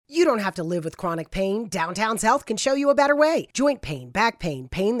You don't have to live with chronic pain. Downtown's Health can show you a better way. Joint pain, back pain,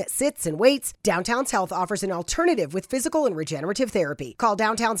 pain that sits and waits. Downtown's Health offers an alternative with physical and regenerative therapy. Call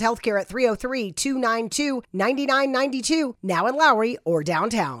Downtown's Healthcare at 303-292-9992, now in Lowry or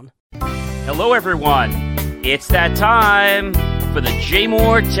downtown. Hello, everyone. It's that time for the Jay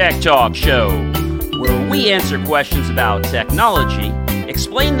Moore Tech Talk Show, where we answer questions about technology,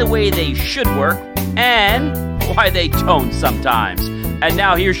 explain the way they should work, and why they don't sometimes. And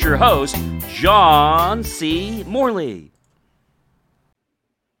now here's your host, John C. Morley.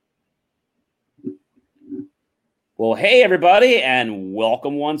 Well, hey, everybody, and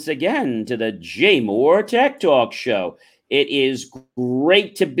welcome once again to the Jay Moore Tech Talk Show. It is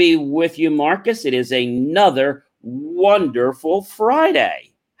great to be with you, Marcus. It is another wonderful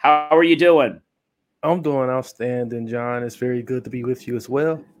Friday. How are you doing? I'm doing outstanding, John. It's very good to be with you as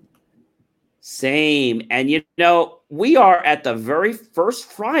well. Same. And, you know, we are at the very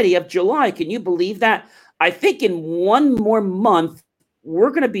first Friday of July. Can you believe that? I think in one more month,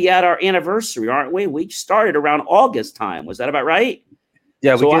 we're going to be at our anniversary, aren't we? We started around August time. Was that about right?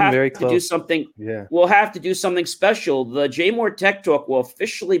 Yeah, so we're getting very close. Do something, We'll have to do something special. The Jay Moore Tech Talk will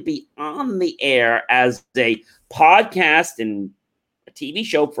officially be on the air as a podcast and a TV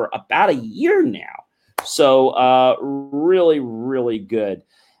show for about a year now. So really, really good.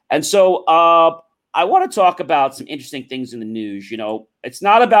 And so I want to talk about some interesting things in the news. You know, it's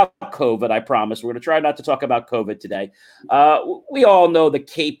not about COVID, I promise. We're going to try not to talk about COVID today. We all know the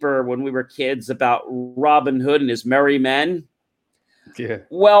caper when we were kids about Robin Hood and his merry men. Yeah.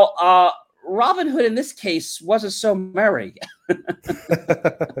 Well, Robin Hood in this case wasn't so merry.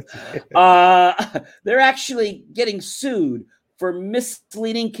 They're actually getting sued for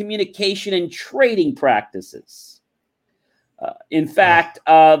misleading communication and trading practices. In fact,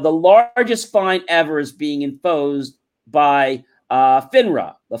 the largest fine ever is being imposed by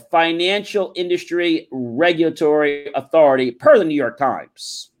FINRA, the Financial Industry Regulatory Authority, per the New York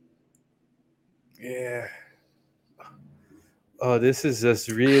Times. Yeah. Oh, this is just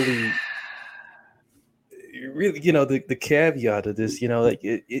really, you know, the caveat of this, you know, like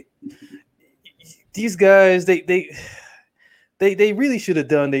these guys, they really should have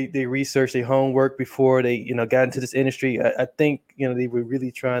done they research, their homework before they, you know, got into this industry. I think, you know, they were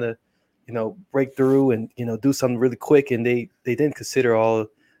really trying to, you know, break through and, you know, do something really quick. And they didn't consider all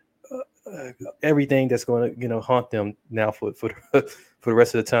everything that's going to, you know, haunt them now for the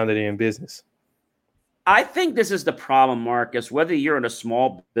rest of the time that they're in business. I think this is the problem, Marcus, whether you're in a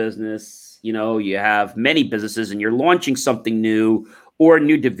small business, you know, you have many businesses and you're launching something new or a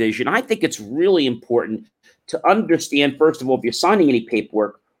new division. I think it's really important to understand, first of all, if you're signing any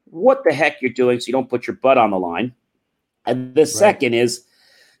paperwork, what the heck you're doing so you don't put your butt on the line. And the second is,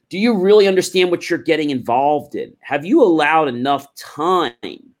 do you really understand what you're getting involved in? Have you allowed enough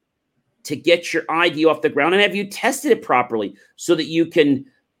time to get your idea off the ground? And have you tested it properly so that you can,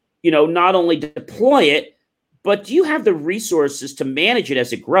 you know, not only deploy it, but do you have the resources to manage it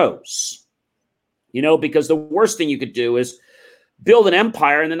as it grows? You know, because the worst thing you could do is build an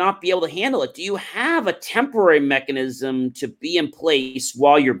empire and then not be able to handle it. Do you have a temporary mechanism to be in place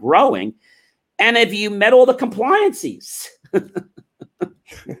while you're growing? And have you met all the compliances?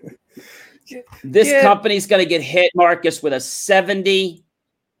 This company's going to get hit, Marcus, with a $70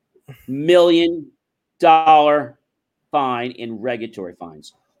 million fine in regulatory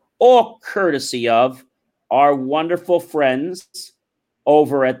fines, all courtesy of our wonderful friends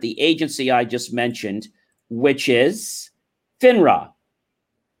over at the agency I just mentioned, which is FINRA,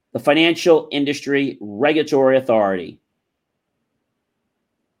 the Financial Industry Regulatory Authority.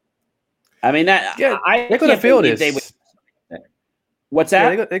 I mean, that they're going to feel this. What's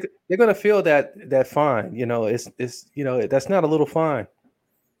that? Yeah, they're going to feel that fine. You know, it's you know, that's not a little fine.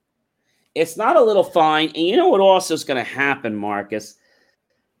 It's not a little fine, and you know what also is going to happen, Marcus?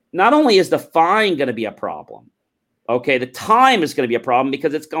 Not only is the fine going to be a problem, okay, the time is going to be a problem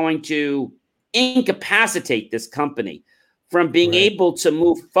because it's going to incapacitate this company from being able to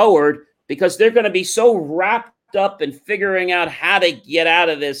move forward because they're going to be so wrapped up in figuring out how to get out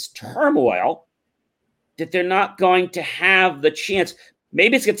of this turmoil that they're not going to have the chance.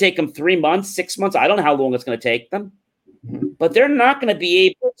 Maybe it's going to take them 3 months, 6 months. I don't know how long it's going to take them, but they're not going to be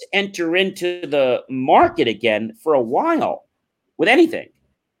able to enter into the market again for a while with anything,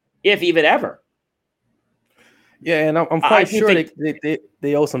 if even ever. Yeah, and I'm quite sure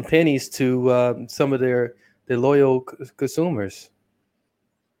they owe some pennies to some of their loyal consumers.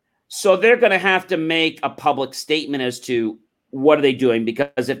 So they're going to have to make a public statement as to what are they doing,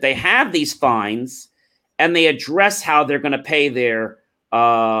 because if they have these fines and they address how they're going to pay their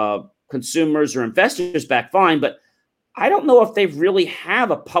consumers or investors back, fine. But I don't know if they really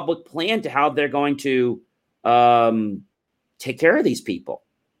have a public plan to how they're going to take care of these people.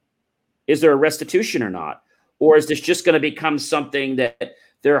 Is there a restitution or not? Or is this just going to become something that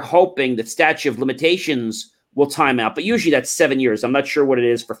they're hoping that statute of limitations will time out? But usually that's 7 years. I'm not sure what it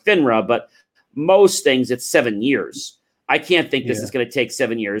is for FINRA, but most things it's 7 years. I can't think this is going to take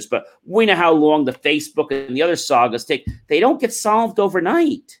 7 years, but we know how long the Facebook and the other sagas take. They don't get solved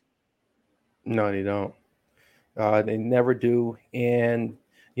overnight. No, they don't. They never do. And,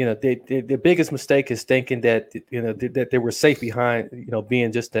 the biggest mistake is thinking that, that they were safe behind,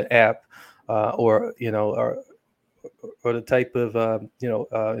 being just an app or the type of,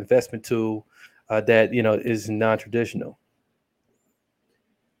 investment tool that, is non-traditional.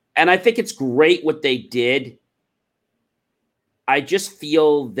 And I think it's great what they did. I just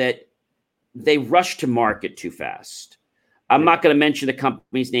feel that they rushed to market too fast. I'm not going to mention the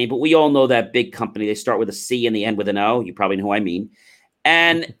company's name, but we all know that big company. They start with a C and they end with an O. You probably know who I mean.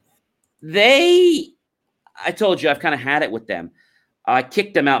 And I told you, I've kind of had it with them. I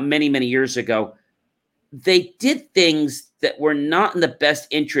kicked them out many, many years ago. They did things that were not in the best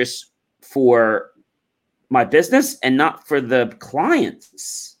interest for my business and not for the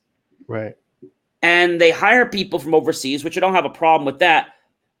clients. Right. And they hire people from overseas, which I don't have a problem with that,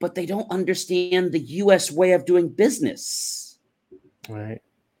 but they don't understand the U.S. way of doing business. Right.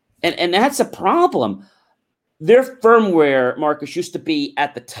 And that's a problem. Their firmware, Marcus, used to be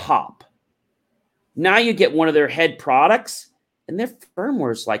at the top. Now you get one of their head products, and their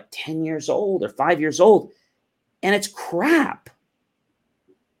firmware is like 10 years old or 5 years old, and it's crap.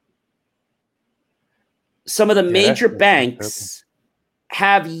 Some of the major banks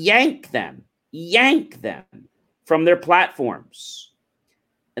have yanked them from their platforms.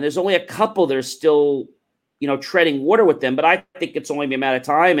 And there's only a couple that are still, treading water with them, but I think it's only a matter of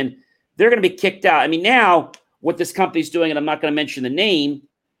time, and they're going to be kicked out. I mean, now what this company's doing, and I'm not going to mention the name,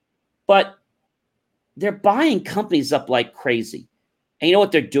 but they're buying companies up like crazy. And you know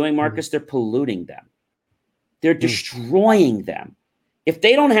what they're doing, Marcus? They're polluting them. They're destroying them. If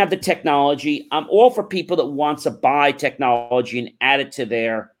they don't have the technology, I'm all for people that want to buy technology and add it to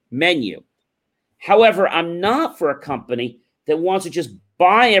their menu. However, I'm not for a company that wants to just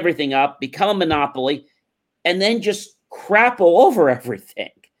buy everything up, become a monopoly, and then just crap all over everything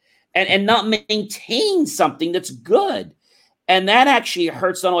and not maintain something that's good. And that actually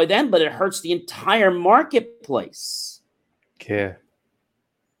hurts not only them, but it hurts the entire marketplace. Yeah.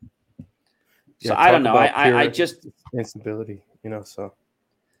 So I don't know. I just instability, so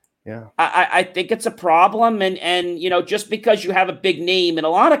yeah. I think it's a problem. And just because you have a big name, and a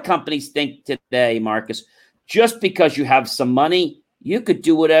lot of companies think today, Marcus, just because you have some money, you could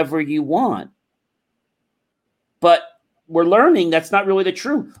do whatever you want. But we're learning that's not really the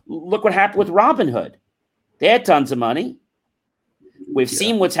truth. Look what happened with Robinhood. They had tons of money. We've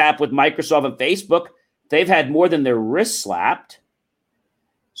seen what's happened with Microsoft and Facebook. They've had more than their wrists slapped.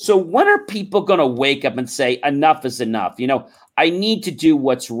 So when are people going to wake up and say, enough is enough? I need to do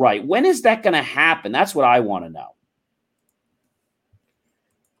what's right. When is that going to happen? That's what I want to know.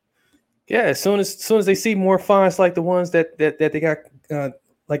 Yeah, as soon as they see more fines like the ones that they got,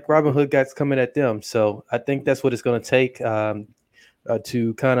 like Robinhood got coming at them. So I think that's what it's going to take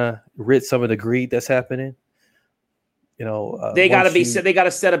to kind of rid some of the greed that's happening. They got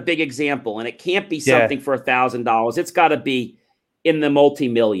to set a big example, and it can't be something for $1,000. It's got to be in the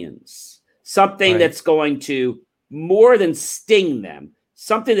multi-millions, something that's going to more than sting them,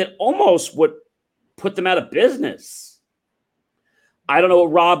 something that almost would put them out of business. I don't know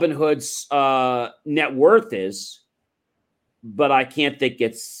what Robinhood's net worth is, but I can't think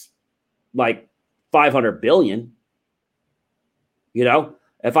it's like 500 billion.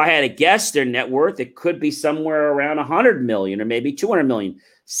 If I had to guess their net worth, it could be somewhere around 100 million or maybe 200 million.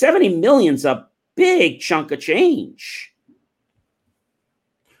 70 million's a big chunk of change.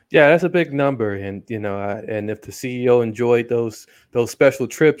 Yeah, that's a big number, and and if the CEO enjoyed those special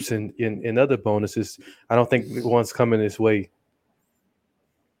trips and other bonuses, I don't think one's coming this way.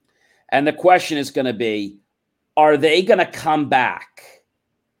 And the question is going to be, are they going to come back,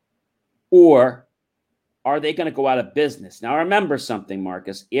 or are they going to go out of business? Now, remember something,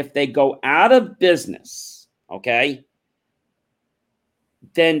 Marcus. If they go out of business, okay,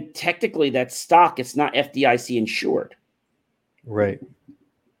 then technically that stock, it's not FDIC insured. Right.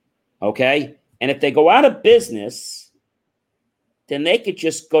 Okay. And if they go out of business, then they could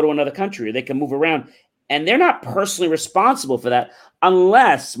just go to another country, or they can move around. And they're not personally responsible for that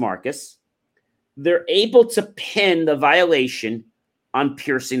unless, Marcus, they're able to pin the violation on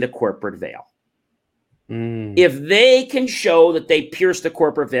piercing the corporate veil. If they can show that they pierced the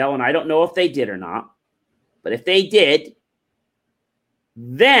corporate veil, and I don't know if they did or not, But if they did,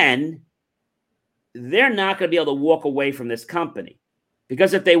 then they're not going to be able to walk away from this company.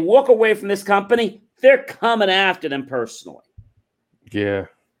 Because if they walk away from this company, they're coming after them personally. Yeah.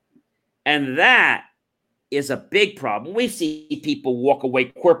 And that is a big problem. We see people walk away,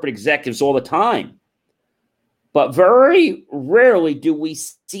 corporate executives, all the time. But very rarely do we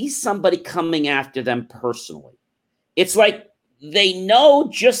see somebody coming after them personally. It's like they know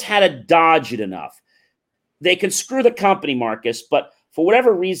just how to dodge it enough. They can screw the company, Marcus, but for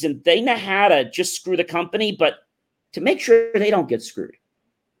whatever reason, they know how to just screw the company, but to make sure they don't get screwed.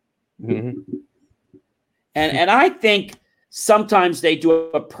 Mm-hmm. And I think sometimes they do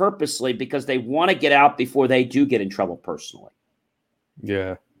it purposely because they want to get out before they do get in trouble personally.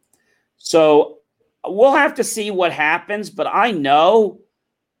 Yeah. So we'll have to see what happens, but I know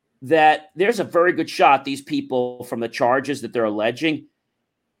that there's a very good shot these people from the charges that they're alleging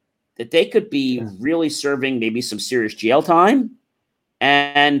that they could be really serving maybe some serious jail time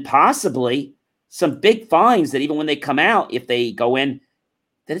and possibly some big fines that even when they come out, if they go in,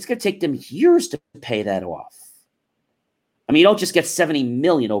 that it's going to take them years to pay that off. I mean, you don't just get $70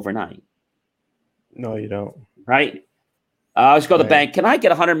 million overnight. No, you don't. Right? Let's go to the bank. Can I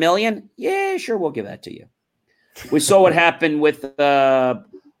get $100 million? Yeah, sure. We'll give that to you. We saw what happened with a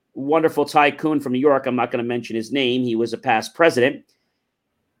wonderful tycoon from New York. I'm not going to mention his name. He was a past president.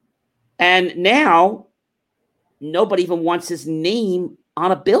 And now nobody even wants his name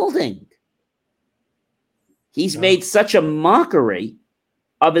on a building. He's made such a mockery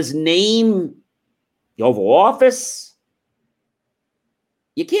of his name, the Oval Office.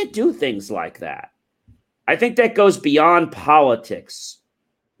 You can't do things like that. I think that goes beyond politics,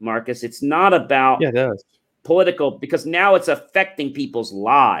 Marcus. It's not about it does. Political, because now it's affecting people's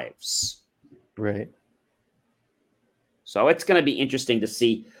lives. Right. So it's going to be interesting to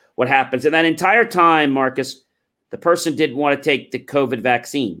see what happens. And that entire time, Marcus, the person didn't want to take the COVID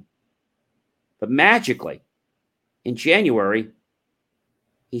vaccine. But magically, in January,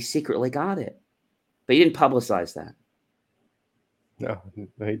 he secretly got it. But he didn't publicize that. No, he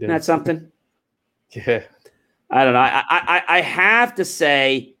didn't. Isn't that something? Yeah. I don't know. I have to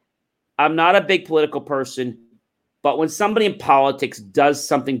say, I'm not a big political person, but when somebody in politics does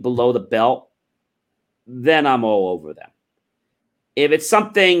something below the belt, then I'm all over them. If it's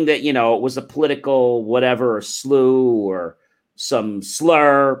something that, it was a political whatever, or slew or some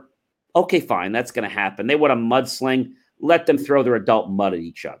slur, okay, fine, that's going to happen. They want to mudsling, let them throw their adult mud at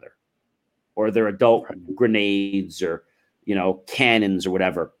each other or their adult grenades or, cannons or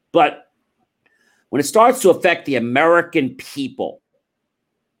whatever. But when it starts to affect the American people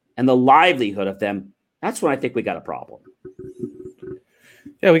and the livelihood of them, that's when I think we got a problem.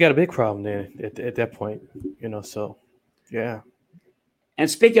 Yeah, we got a big problem there at that point, so, yeah. And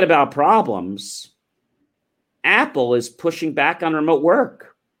speaking about problems, Apple is pushing back on remote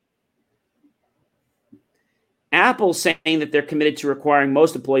work. Apple's saying that they're committed to requiring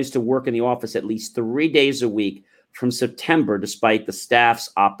most employees to work in the office at least 3 days a week from September, despite the staff's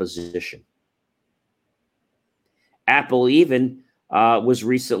opposition. Apple even was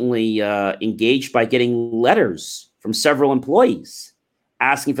recently engaged by getting letters from several employees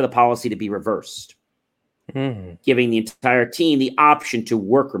asking for the policy to be reversed, giving the entire team the option to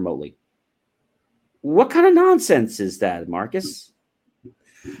work remotely. What kind of nonsense is that, Marcus?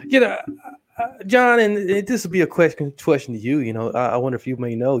 John, and this will be a question to you. I wonder if you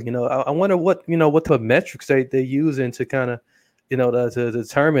may know. I wonder what what type of metrics they're using to kind of, to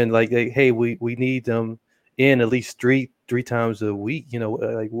determine like, hey, we need them in at least three times a week.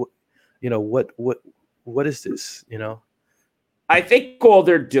 What is this? I think all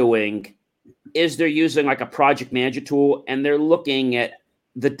they're doing is they're using like a project manager tool, and they're looking at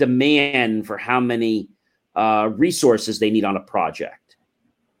the demand for how many resources they need on a project.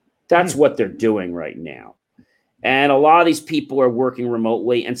 That's what they're doing right now. And a lot of these people are working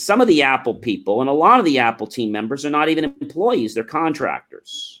remotely, and some of the Apple people and a lot of the Apple team members are not even employees. They're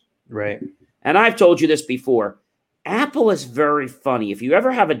contractors. Right. And I've told you this before. Apple is very funny. If you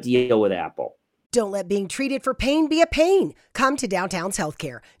ever have a deal with Apple, don't let being treated for pain be a pain. Come to Downtown's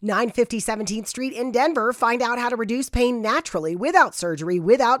Healthcare, 950 17th Street in Denver. Find out how to reduce pain naturally, without surgery,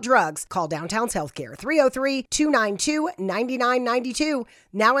 without drugs. Call Downtown's Healthcare, 303-292-9992.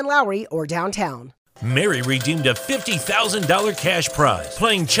 Now in Lowry or downtown. Mary redeemed a $50,000 cash prize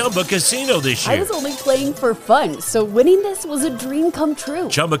playing Chumba Casino this year. I was only playing for fun, so winning this was a dream come true.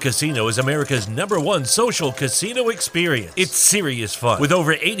 Chumba Casino is America's #1 social casino experience. It's serious fun. With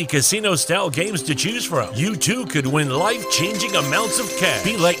over 80 casino-style games to choose from, you too could win life-changing amounts of cash.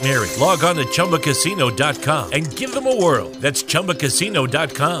 Be like Mary. Log on to ChumbaCasino.com and give them a whirl. That's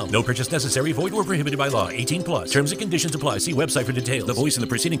ChumbaCasino.com. No purchase necessary. Void where prohibited by law. 18 plus. Terms and conditions apply. See website for details. The voice in the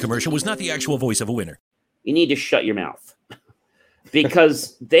preceding commercial was not the actual voice of a winner. You need to shut your mouth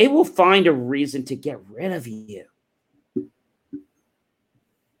because they will find a reason to get rid of you.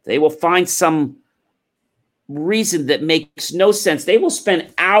 They will find some reason that makes no sense. They will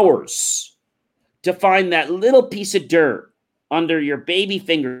spend hours to find that little piece of dirt under your baby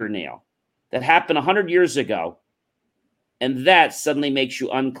fingernail that happened 100 years ago, and that suddenly makes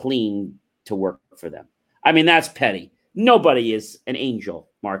you unclean to work for them. I mean, that's petty. Nobody is an angel,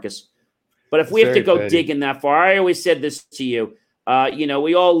 Marcus. But if we have to go digging that far, I always said this to you,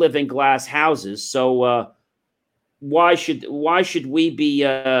 we all live in glass houses. So why should we be,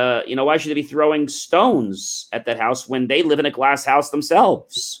 why should they be throwing stones at that house when they live in a glass house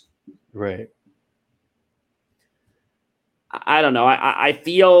themselves? Right. I don't know. I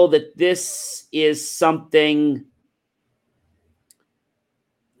feel that this is something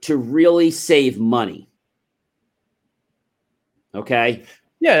to really save money. Okay.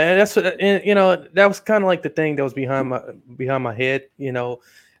 Yeah, and that's that was kind of like the thing that was behind my head,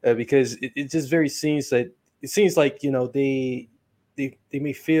 because it just very seems that it seems like they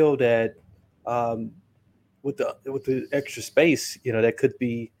may feel that with the extra space, that could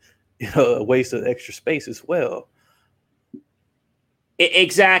be a waste of extra space as well.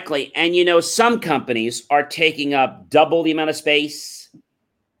 Exactly, and some companies are taking up double the amount of space,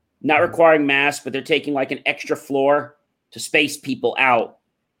 not requiring masks, but they're taking like an extra floor to space people out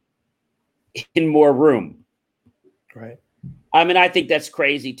in more room. Right. I mean, I think that's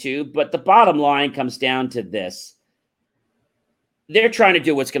crazy too, but the bottom line comes down to this. They're trying to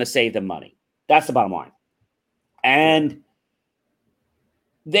do what's going to save them money. That's the bottom line. And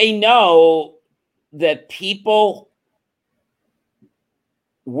they know that people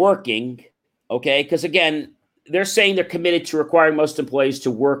working, okay, because again, they're saying they're committed to requiring most employees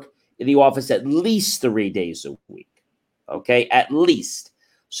to work in the office at least 3 days a week, okay, at least.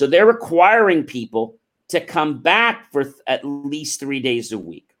 So they're requiring people to come back for at least 3 days a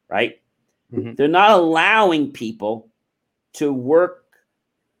week, right? Mm-hmm. They're not allowing people to work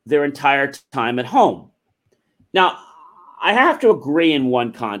their entire time at home. Now, I have to agree in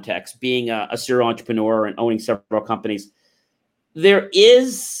one context, being a serial entrepreneur and owning several companies, there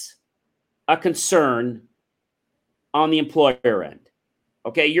is a concern on the employer end.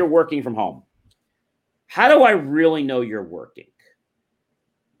 Okay, you're working from home. How do I really know you're working?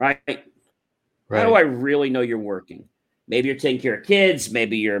 Right? How do I really know you're working? Maybe you're taking care of kids.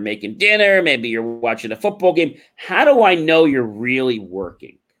 Maybe you're making dinner. Maybe you're watching a football game. How do I know you're really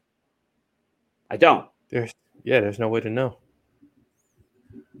working? I don't. There's no way to know.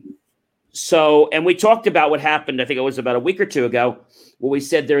 So, and we talked about what happened, I think it was about a week or two ago, where we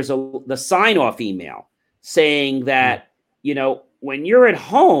said there's the sign-off email saying that, when you're at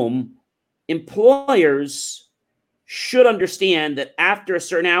home, employers should understand that after a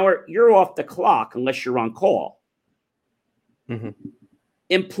certain hour, you're off the clock unless you're on call. Mm-hmm.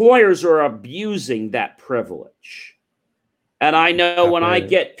 Employers are abusing that privilege. And I know when I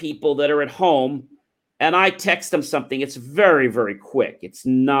get people that are at home and I text them something, it's very, very quick. It's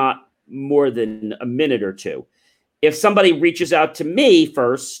not more than a minute or two. If somebody reaches out to me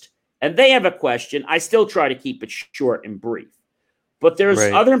first and they have a question, I still try to keep it short and brief. But there's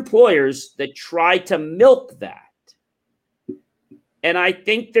other employers that try to milk that. And I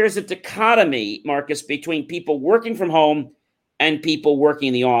think there's a dichotomy, Marcus, between people working from home and people working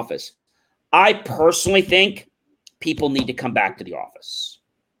in the office. I personally think people need to come back to the office.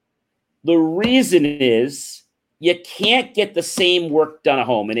 The reason is you can't get the same work done at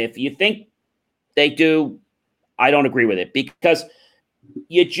home. And if you think they do, I don't agree with it because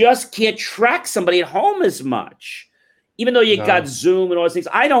you just can't track somebody at home as much. Even though you got Zoom and all those things,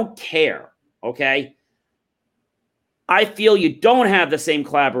 I don't care, okay? I feel you don't have the same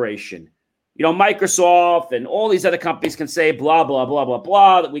collaboration. Microsoft and all these other companies can say blah, blah, blah, blah,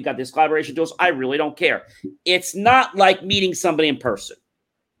 blah, that we got this collaboration tools. I really don't care. It's not like meeting somebody in person.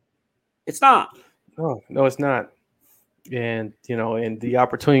 It's not. No, it's not. And, and the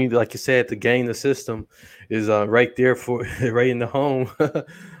opportunity, like you said, to gain the system is right there right in the home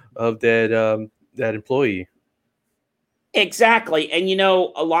of that employee. Exactly. And,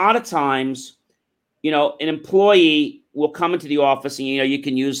 a lot of times, an employee will come into the office and, you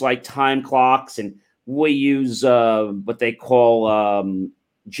can use like time clocks and We use what they call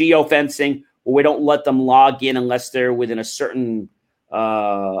geofencing, where we don't let them log in unless they're within a certain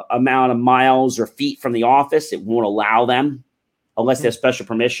amount of miles or feet from the office. It won't allow them unless they have special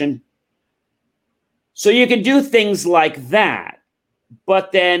permission. So you can do things like that.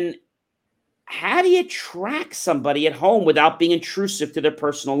 But then how do you track somebody at home without being intrusive to their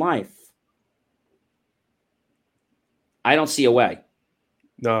personal life? I don't see a way.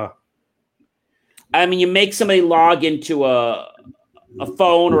 No. I mean, you make somebody log into a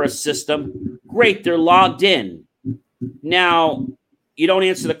phone or a system. Great, they're logged in. Now, you don't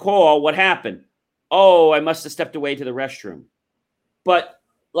answer the call. What happened? Oh, I must have stepped away to the restroom. But,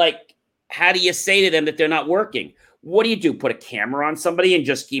 like, how do you say to them that they're not working? What do? Put a camera on somebody and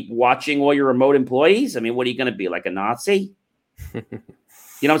just keep watching all your remote employees? I mean, what are you going to be, like a Nazi? You know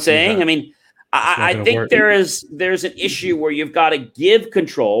what I'm saying? Yeah. I mean, I think there's an issue where you've got to give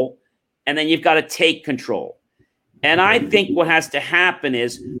control and then you've got to take control. And I think what has to happen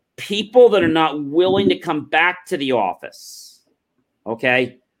is people that are not willing to come back to the office,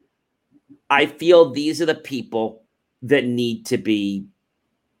 okay, I feel these are the people that need to be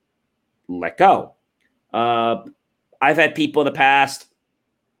let go. I've had people in the past,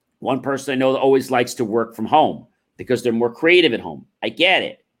 one person I know that always likes to work from home because they're more creative at home. I get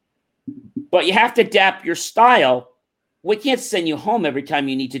it. But you have to adapt your style. We can't send you home every time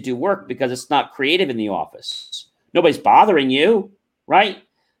you need to do work because it's not creative in the office. Nobody's bothering you, right?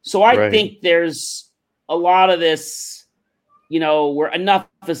 So I think there's a lot of this, where enough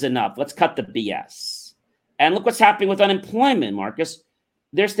is enough. Let's cut the BS. And look what's happening with unemployment, Marcus.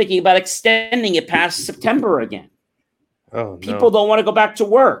 They're thinking about extending it past September again. Oh, no. People don't want to go back to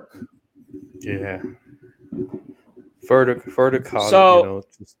work. Yeah. Further coddle, so,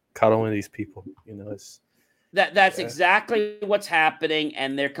 just coddling these people. It's that's exactly what's happening,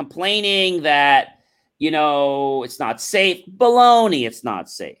 and they're complaining that it's not safe. Baloney, it's not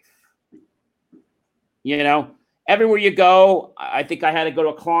safe. Everywhere you go, I think I had to go to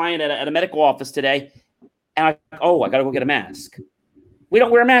a client at a medical office today, and I got to go get a mask. We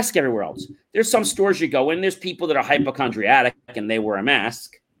don't wear a mask everywhere else. There's some stores you go in, there's people that are hypochondriac and they wear a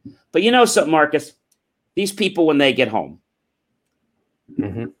mask. But you know something, Marcus? These people, when they get home,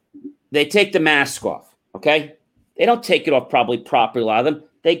 they take the mask off, okay? They don't take it off probably properly, a lot of them.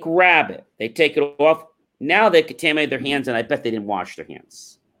 They grab it. They take it off. Now they contaminate their hands, and I bet they didn't wash their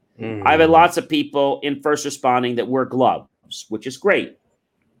hands. I've had lots of people in first responding that wear gloves, which is great.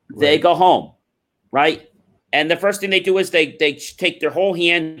 Right. They go home, right? And the first thing they do is they take their whole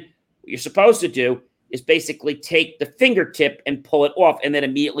hand. What you're supposed to do is basically take the fingertip and pull it off and then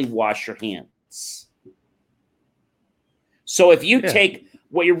immediately wash your hands. So if you take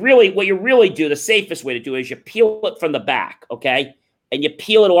what you really do, the safest way to do it is you peel it from the back, okay? And you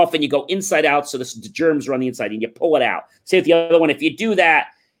peel it off and you go inside out so the germs are on the inside and you pull it out. Say with the other one, if you do that,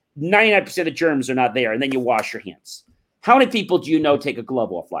 99% of the germs are not there, and then you wash your hands. How many people do you know take a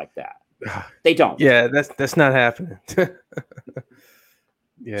glove off like that? They don't. Yeah, that's not happening.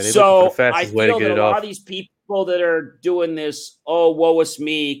 So I feel that a lot of these people that are doing this, oh, woe is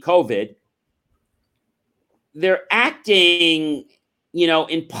me, COVID, they're acting,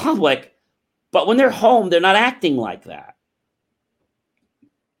 in public, but when they're home, they're not acting like that.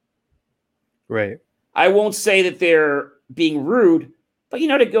 Right. I won't say that they're being rude, but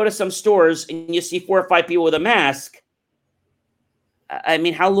to go to some stores and you see 4 or 5 people with a mask. I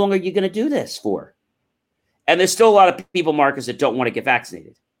mean, how long are you going to do this for? And there's still a lot of people, Marcus, that don't want to get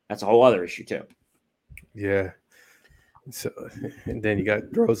vaccinated. That's a whole other issue too. Yeah. So, and then you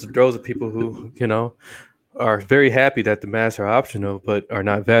got droves of people who, are very happy that the masks are optional, but are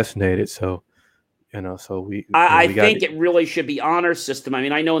not vaccinated. So, I think it really should be honor system. I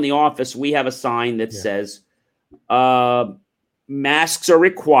mean, I know in the office we have a sign that says masks are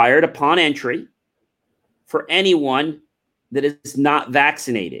required upon entry for anyone that is not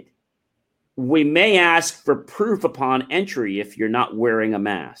vaccinated. We may ask for proof upon entry if you're not wearing a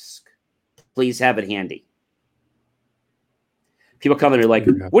mask. Please have it handy. People come to me like,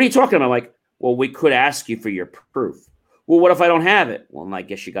 what are you talking about? I'm like, well, we could ask you for your proof. Well, what if I don't have it? Well, I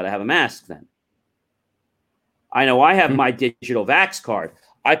guess you got to have a mask then. I know I have my digital vax card.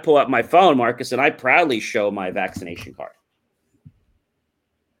 I pull out my phone, Marcus, and I proudly show my vaccination card.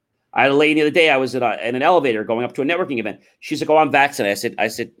 I had a lady the other day, I was in an elevator going up to a networking event. She's like, oh, I'm vaccinated. I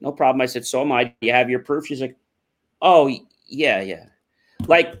said, no problem. I said, so am I. Do you have your proof? She's like, oh, yeah.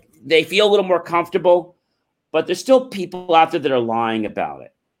 Like, they feel a little more comfortable, but there's still people out there that are lying about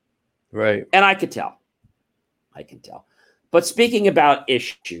it. Right. And I can tell. But speaking about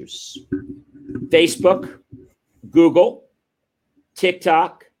issues, Facebook, Google,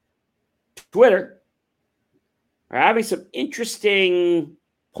 TikTok, Twitter, are having some interesting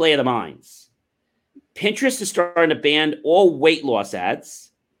play of the minds. Pinterest is starting to ban all weight loss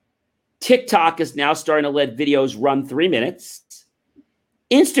ads. TikTok is now starting to let videos run 3 minutes.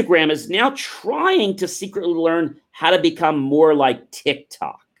 Instagram is now trying to secretly learn how to become more like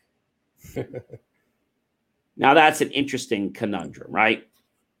TikTok. Now that's an interesting conundrum, right?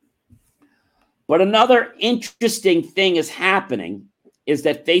 But another interesting thing is happening is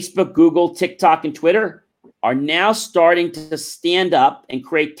that Facebook, Google, TikTok, and Twitter are now starting to stand up and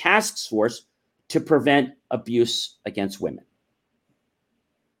create task force to prevent abuse against women.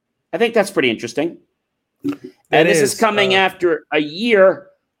 I think that's pretty interesting. And this is coming after a year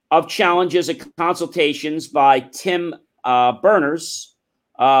of challenges and consultations by Tim Berners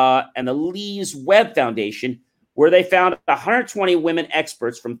and the Lee's Web Foundation, where they found 120 women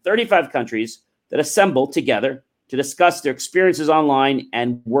experts from 35 countries that assembled together to discuss their experiences online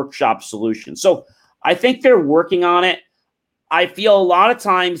and workshop solutions. So I think they're working on it. I feel a lot of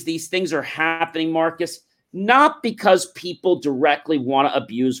times these things are happening, Marcus, not because people directly want to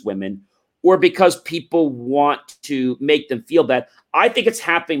abuse women or because people want to make them feel bad. I think it's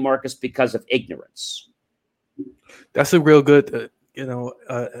happening, Marcus, because of ignorance. That's a real good,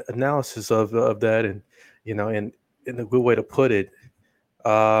 analysis of that, and and a good way to put it.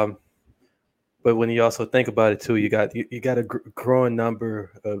 But when you also think about it too, you got a growing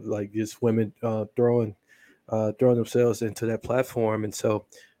number of like just women throwing themselves into that platform, and so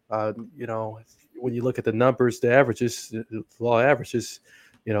when you look at the numbers, the law averages,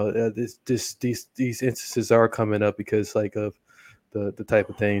 these instances are coming up because like of the type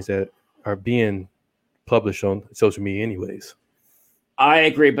of things that are being published on social media anyways. I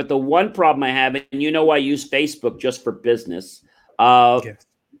agree, but the one problem I have, and I use Facebook just for business.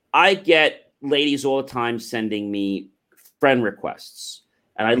 I get ladies all the time sending me friend requests,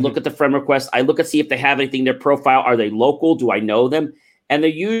 and I look at the friend requests. I look at see if they have anything in their profile. Are they local? Do I know them? And they're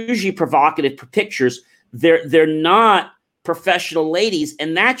usually provocative pictures. They're not professional ladies,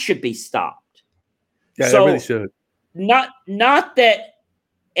 and that should be stopped. Yeah, so, that really should. Not that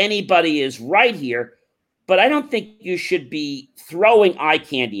anybody is right here, but I don't think you should be throwing eye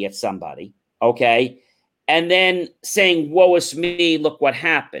candy at somebody, okay, and then saying, woe is me, look what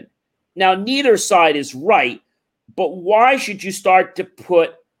happened. Now, neither side is right, but why should you start to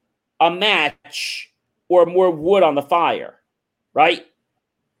put a match or more wood on the fire, right?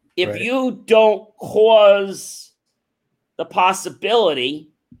 If you don't cause the possibility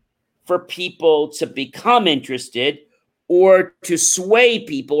for people to become interested or to sway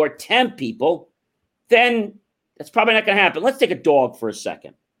people or tempt people, then that's probably not going to happen. Let's take a dog for a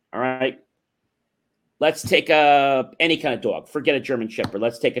second, all right? Let's take any kind of dog. Forget a German Shepherd.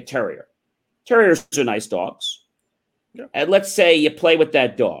 Let's take a terrier. Terriers are nice dogs. Yeah. And let's say you play with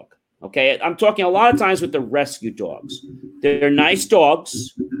that dog, okay? I'm talking a lot of times with the rescue dogs. They're nice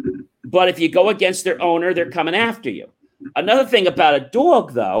dogs, but if you go against their owner, they're coming after you. Another thing about a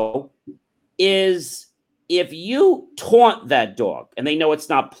dog, though, is if you taunt that dog, and they know it's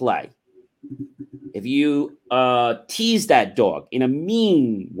not play, if you tease that dog in a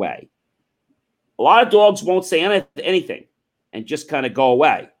mean way, a lot of dogs won't say anything and just kind of go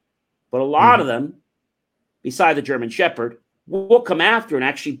away. But a lot of them, beside the German Shepherd, will come after and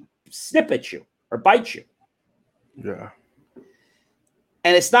actually snip at you or bite you. Yeah.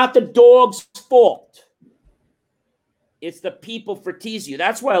 And it's not the dog's fault. It's the people for teasing you.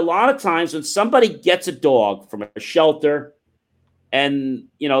 That's why a lot of times when somebody gets a dog from a shelter and,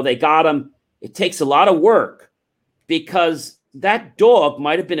 they got him, it takes a lot of work because that dog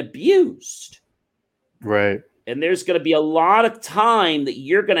might have been abused. Right. And there's going to be a lot of time that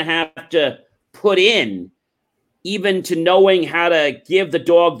you're going to have to put in, even to knowing how to give the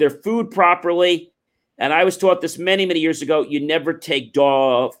dog their food properly. And I was taught this many, many years ago, you never take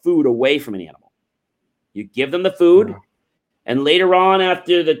dog food away from an animal. You give them the food, and later on,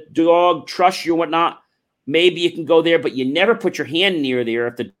 after the dog trusts you and whatnot, maybe you can go there, but you never put your hand near there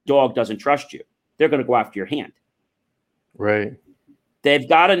if the dog doesn't trust you. They're going to go after your hand. Right. They've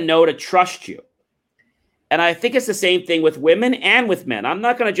got to know to trust you. And I think it's the same thing with women and with men. I'm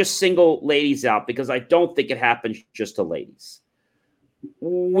not going to just single ladies out because I don't think it happens just to ladies.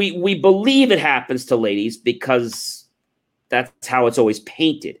 We believe it happens to ladies because that's how it's always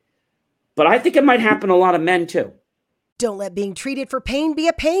painted. But I think it might happen to a lot of men too. Don't let being treated for pain be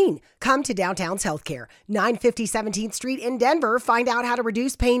a pain. Come to Downtown's Healthcare, 950 17th Street in Denver. Find out how to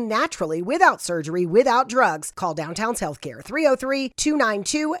reduce pain naturally, without surgery, without drugs. Call Downtown's Healthcare,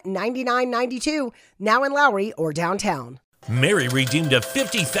 303-292-9992, now in Lowry or downtown. Mary redeemed a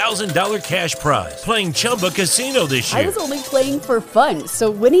 $50,000 cash prize playing Chumba Casino this year. I was only playing for fun,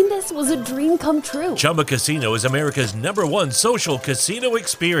 so winning this was a dream come true. Chumba Casino is America's #1 social casino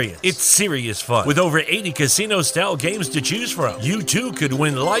experience. It's serious fun. With over 80 casino-style games to choose from, you too could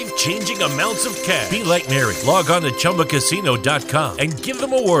win life-changing amounts of cash. Be like Mary. Log on to ChumbaCasino.com and give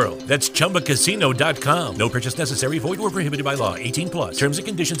them a whirl. That's ChumbaCasino.com. No purchase necessary. Void where prohibited by law. 18+. Terms and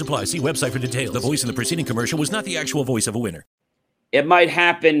conditions apply. See website for details. The voice in the preceding commercial was not the actual voice of a winner. It might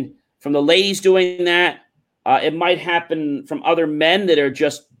happen from the ladies doing that. It might happen from other men that are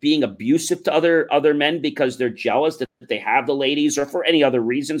just being abusive to other men because they're jealous that they have the ladies, or for any other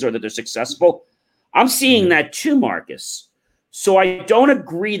reasons, or that they're successful. I'm seeing that too, Marcus. So I don't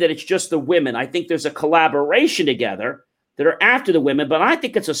agree that it's just the women. I think there's a collaboration together that are after the women, but I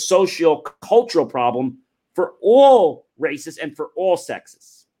think it's a socio-cultural problem for all races and for all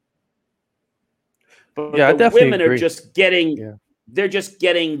sexes. But I the definitely women agree. are just getting they're just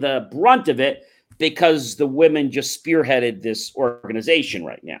getting the brunt of it because the women just spearheaded this organization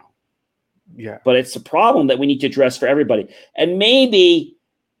right now. Yeah. But it's a problem that we need to address for everybody. And maybe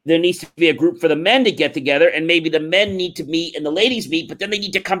there needs to be a group for the men to get together, and maybe the men need to meet and the ladies meet, but then they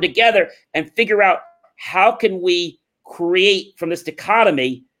need to come together and figure out how can we create from this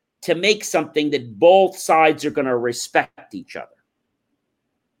dichotomy to make something that both sides are going to respect each other.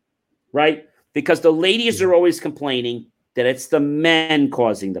 Right? Because the ladies are always complaining that it's the men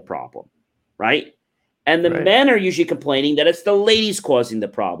causing the problem, right? And the men are usually complaining that it's the ladies causing the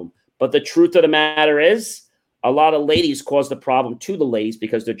problem. But the truth of the matter is, a lot of ladies cause the problem to the ladies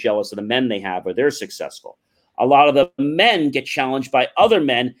because they're jealous of the men they have or they're successful. A lot of the men get challenged by other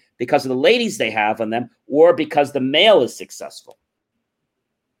men because of the ladies they have on them, or because the male is successful.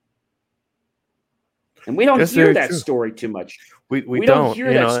 And we don't hear that story too much. We don't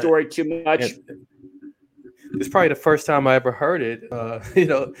hear that story too much. It's probably the first time I ever heard it,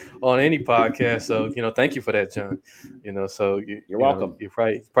 on any podcast. So, thank you for that, John. So you're welcome. You're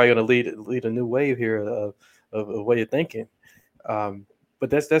probably going to lead a new wave here of way of thinking. But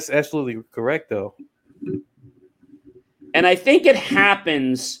that's absolutely correct, though. And I think it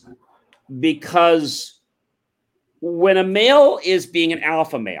happens because when a male is being an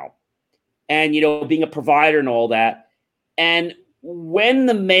alpha male and, being a provider and all that, and when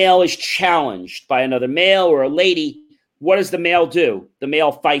the male is challenged by another male or a lady, what does the male do? The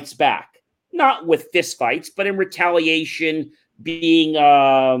male fights back, not with fist fights, but in retaliation, being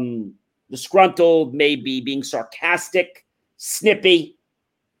disgruntled, maybe being sarcastic, snippy,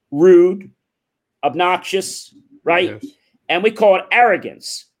 rude, obnoxious, right? Yes. And we call it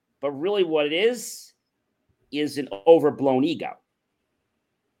arrogance. But really what it is an overblown ego.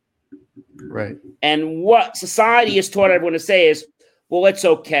 Right. And what society has taught everyone to say is, well, it's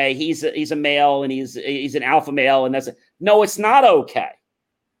okay. He's a male and he's an alpha male, and no, it's not okay.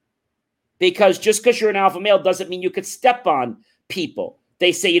 Because just because you're an alpha male doesn't mean you could step on people.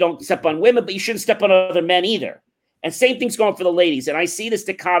 They say you don't step on women, but you shouldn't step on other men either. And same thing's going for the ladies. And I see this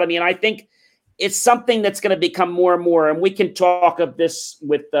dichotomy, and I think it's something that's going to become more and more. And we can talk of this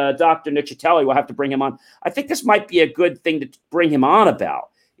with Dr. Nicchitelli. We'll have to bring him on. I think this might be a good thing to bring him on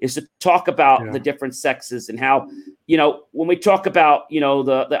about, is to talk about the different sexes and how, when we talk about,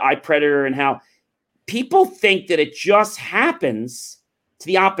 the eye predator and how people think that it just happens to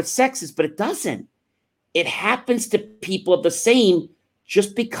the opposite sexes, but it doesn't. It happens to people of the same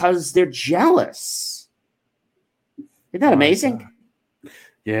just because they're jealous. Isn't that amazing?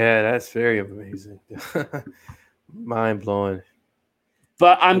 Yeah, that's very amazing. Mind blowing.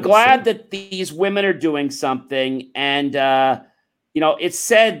 But I'm glad that these women are doing something. And, it's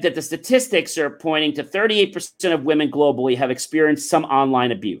said that the statistics are pointing to 38% of women globally have experienced some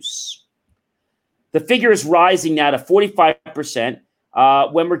online abuse. The figure is rising now to 45%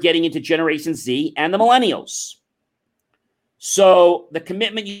 when we're getting into Generation Z and the millennials. So the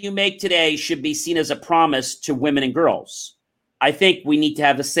commitment you make today should be seen as a promise to women and girls. I think we need to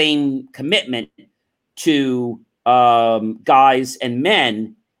have the same commitment to guys and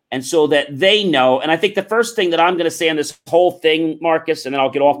men, and so that they know. And I think the first thing that I'm going to say on this whole thing, Marcus, and then I'll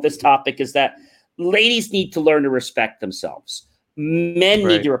get off this topic, is that ladies need to learn to respect themselves. Men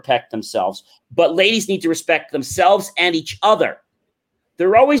need to respect themselves, but ladies need to respect themselves and each other.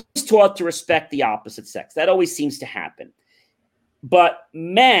 They're always taught to respect the opposite sex. That always seems to happen. But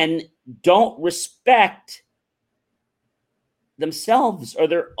men don't respect themselves or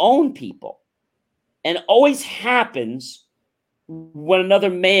their own people. And it always happens when another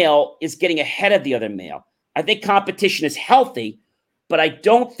male is getting ahead of the other male. I think competition is healthy, but I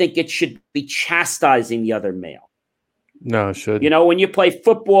don't think it should be chastising the other male. No, it shouldn't. When you play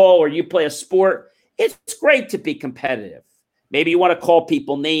football or you play a sport, it's great to be competitive. Maybe you want to call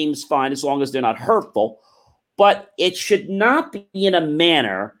people names, fine, as long as they're not hurtful. But it should not be in a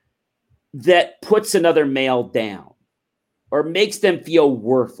manner that puts another male down or makes them feel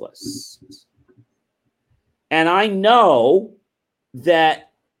worthless. And I know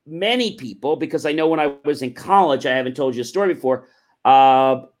that many people, because I know when I was in college, I haven't told you a story before,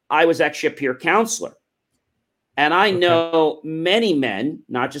 I was actually a peer counselor. And I know many men,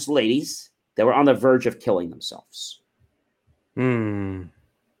 not just ladies, that were on the verge of killing themselves.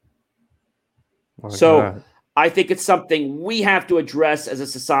 So God. I think it's something we have to address as a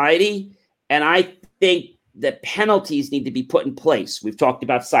society. And I think that penalties need to be put in place. We've talked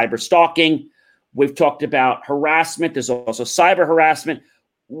about cyber stalking. We've talked about harassment. There's also cyber harassment.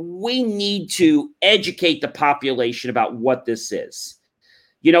 We need to educate the population about what this is.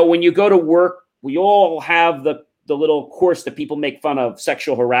 You know, when you go to work, we all have the little course that people make fun of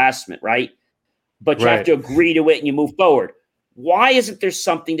sexual harassment, right? But you have to agree to it and you move forward. Why isn't there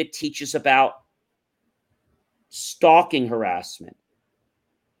something that teaches about stalking harassment?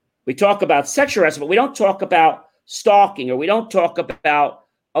 We talk about sexual harassment, but we don't talk about stalking, or we don't talk about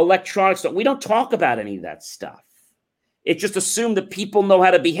electronic stuff. We don't talk about any of that stuff. It's just assumed that people know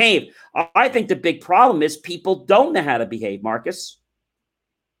how to behave. I think the big problem is people don't know how to behave, Marcus.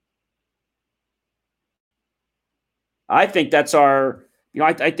 I think that's our,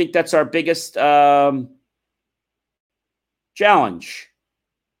 I think that's our biggest challenge.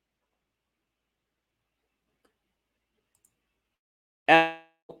 And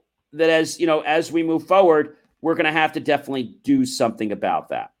that as we move forward, we're going to have to definitely do something about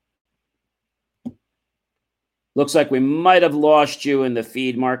that. Looks like we might have lost you in the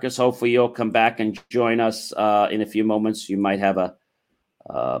feed, Marcus. Hopefully you'll come back and join us in a few moments. You might have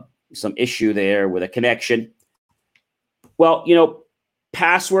some issue there with a connection. Well,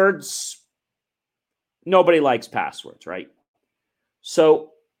 passwords, nobody likes passwords, right?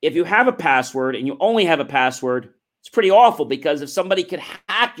 So if you have a password and you only have a password, it's pretty awful, because if somebody could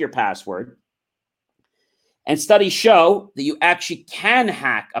hack your password, and studies show that you actually can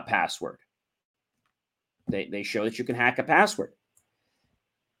hack a password. They show that you can hack a password.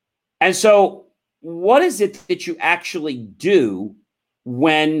 And so what is it that you actually do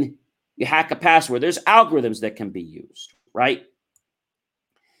when you hack a password? There's algorithms that can be used, right?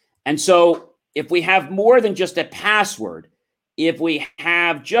 And so if we have more than just a password, if we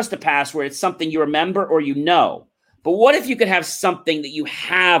have just a password, it's something you remember or you know. But what if you could have something that you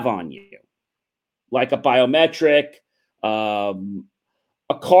have on you? Like a biometric, a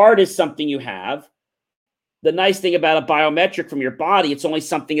card is something you have. The nice thing about a biometric from your body, it's only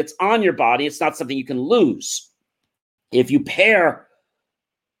something that's on your body. It's not something you can lose. If you pair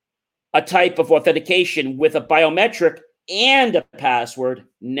a type of authentication with a biometric and a password,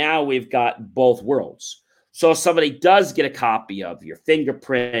 now we've got both worlds. So if somebody does get a copy of your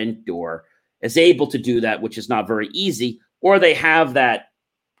fingerprint or is able to do that, which is not very easy, or they have that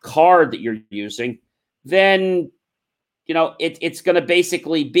card that you're using, then, it's going to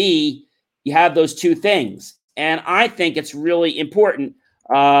basically be, you have those two things. And I think it's really important,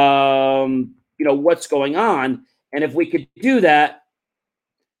 what's going on. And if we could do that,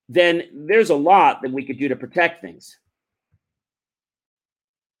 then there's a lot that we could do to protect things.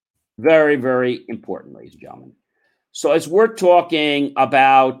 Very, very important, ladies and gentlemen. So as we're talking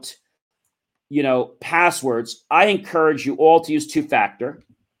about, passwords, I encourage you all to use two-factor,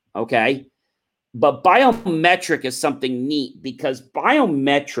 okay? But biometric is something neat, because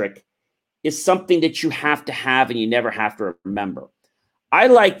biometric is something that you have to have and you never have to remember. I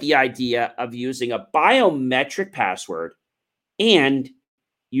like the idea of using a biometric password and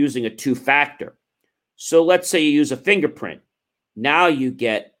using a two-factor. So let's say you use a fingerprint. Now you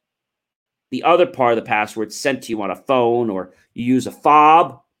get the other part of the password sent to you on a phone, or you use a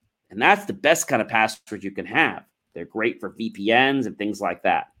fob, and that's the best kind of password you can have. They're great for VPNs and things like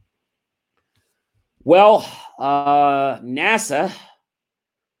that. Well, NASA,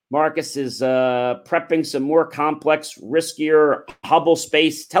 Marcus, is prepping some more complex, riskier Hubble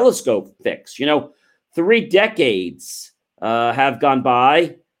Space Telescope fix. 3 decades have gone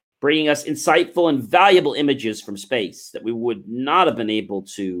by, bringing us insightful and valuable images from space that we would not have been able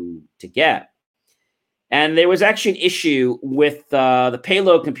to get. And there was actually an issue with the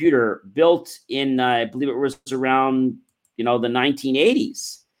payload computer built in, I believe it was around, the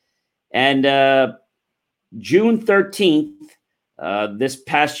 1980s. And June 13th, this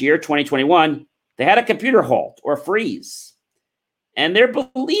past year, 2021, they had a computer halt or freeze. And they're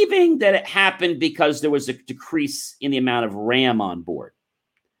believing that it happened because there was a decrease in the amount of RAM on board.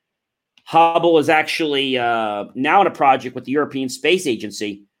 Hubble is actually now in a project with the European Space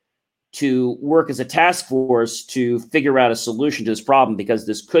Agency to work as a task force to figure out a solution to this problem, because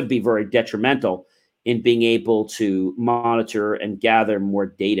this could be very detrimental in being able to monitor and gather more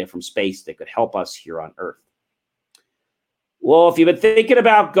data from space that could help us here on Earth. Well, if you've been thinking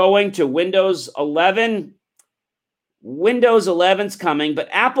about going to Windows 11, Windows 11's coming, but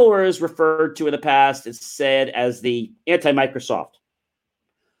Apple is referred to in the past, it's said, as the anti-Microsoft.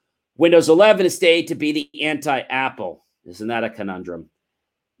 Windows 11 is stated to be the anti-Apple. Isn't that a conundrum?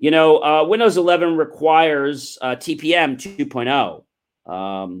 Windows 11 requires TPM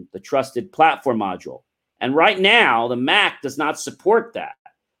 2.0, the Trusted Platform Module. And right now, the Mac does not support that.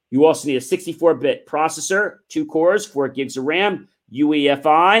 You also need a 64-bit processor, 2 cores, 4 gigs of RAM,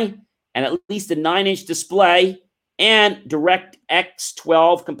 UEFI, and at least a 9-inch display, and DirectX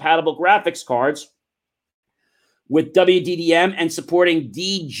 12 compatible graphics cards with WDDM and supporting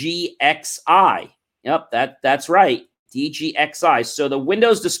DGXI. Yep, that's right, DGXI. So the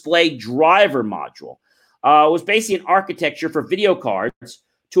Windows Display Driver module was basically an architecture for video cards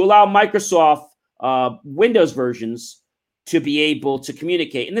to allow Microsoft Windows versions to be able to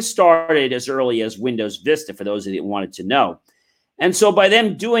communicate. And this started as early as Windows Vista, for those of you that wanted to know. And so by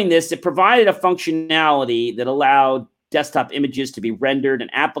them doing this, it provided a functionality that allowed desktop images to be rendered, an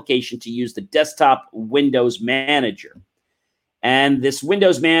application to use the desktop Windows Manager. And this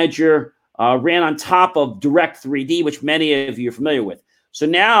Windows Manager ran on top of Direct3D, which many of you are familiar with. So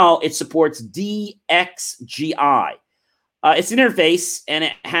now it supports DXGI. It's an interface, and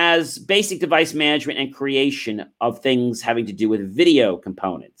it has basic device management and creation of things having to do with video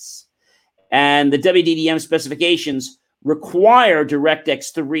components. And the WDDM specifications require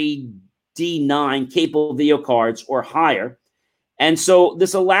DirectX 3D9 capable video cards or higher. And so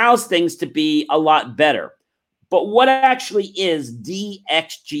this allows things to be a lot better. But what actually is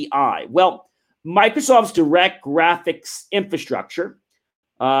DXGI? Well, Microsoft's Direct Graphics Infrastructure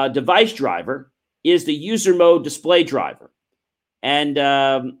device driver is the user mode display driver. And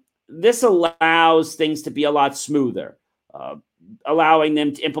this allows things to be a lot smoother, allowing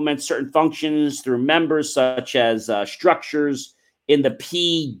them to implement certain functions through members such as structures in the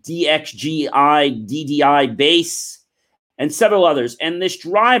PDXGI DDI base and several others. And this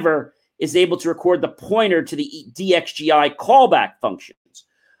driver is able to record the pointer to the DXGI callback functions.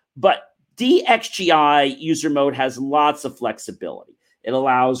 But DXGI user mode has lots of flexibility. It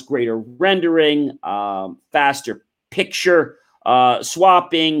allows greater rendering, faster picture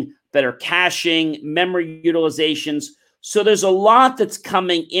swapping, better caching, memory utilizations. So there's a lot that's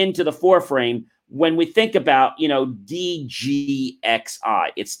coming into the foreframe when we think about, DGXI.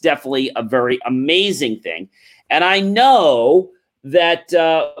 It's definitely a very amazing thing. And I know that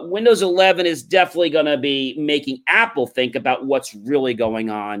Windows 11 is definitely going to be making Apple think about what's really going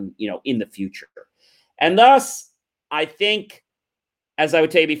on, in the future. And thus, I think, as I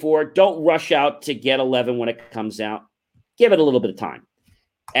would tell you before, don't rush out to get 11 when it comes out. Give it a little bit of time.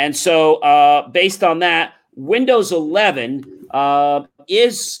 And so based on that, Windows 11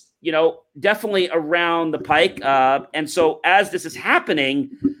 is, definitely around the pike. And so as this is happening,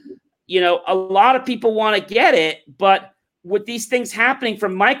 a lot of people want to get it. But with these things happening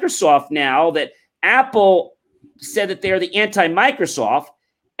from Microsoft now, that Apple said that they're the anti-Microsoft,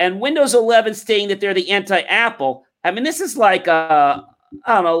 and Windows 11 saying that they're the anti-Apple, I mean, this is like,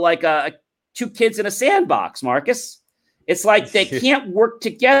 two kids in a sandbox, Marcus. It's like they can't work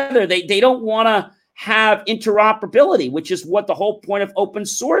together. They don't want to have interoperability, which is what the whole point of open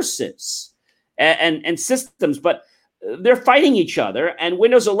source is and systems. But they're fighting each other. And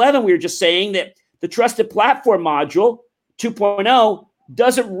Windows 11, we were just saying that the Trusted Platform Module 2.0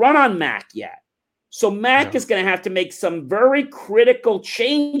 doesn't run on Mac yet. So Mac is going to have to make some very critical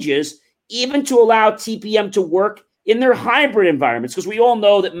changes, even to allow TPM to work in their hybrid environments, because we all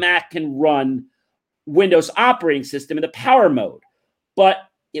know that Mac can run Windows operating system in the power mode, but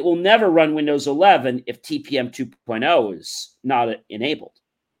it will never run Windows 11 if TPM 2.0 is not enabled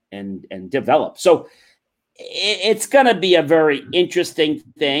and developed. So it's going to be a very interesting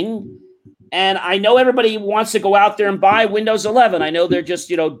thing. And I know everybody wants to go out there and buy Windows 11. I know they're just,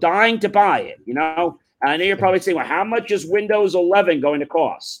 dying to buy it, And I know you're probably saying, well, how much is Windows 11 going to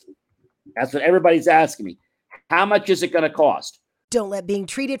cost? That's what everybody's asking me. How much is it going to cost? Don't let being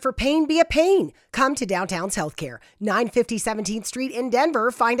treated for pain be a pain. Come to Downtown's Healthcare, 950 17th Street in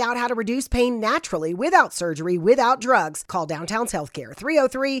Denver. Find out how to reduce pain naturally, without surgery, without drugs. Call Downtown's Healthcare,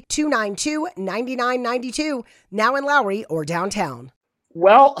 303-292-9992, now in Lowry or downtown.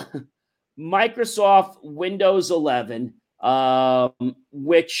 Well, Microsoft Windows 11,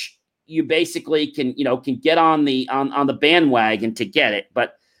 which you basically can get on the bandwagon to get it,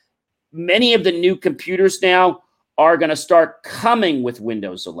 but many of the new computers now are going to start coming with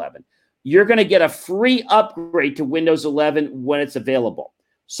Windows 11. you're going to get a free upgrade to Windows 11 when it's available.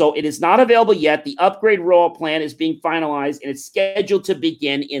 So it is not available yet. The upgrade rollout plan is being finalized, and it's scheduled to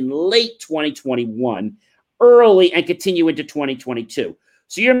begin in late 2021, early, and continue into 2022.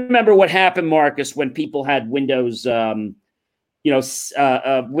 So you remember what happened, Marcus, when people had Windows,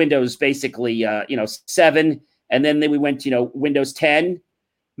 Windows basically, 7, and then we went to, Windows 10.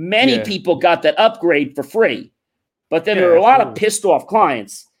 Many people got that upgrade for free, but then there were a lot of pissed off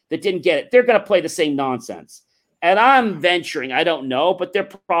clients that didn't get it. They're going to play the same nonsense. And I'm venturing, I don't know, but they're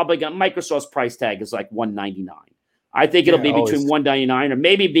probably going to, Microsoft's price tag is like $199. I think it'll be between $199, or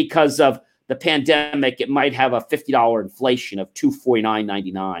maybe because of the pandemic, it might have a $50 inflation of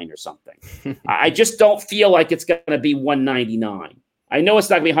 $249.99 or something. I just don't feel like it's going to be $199. I know it's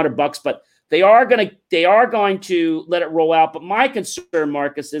not going to be $100, but they are going to let it roll out. But my concern,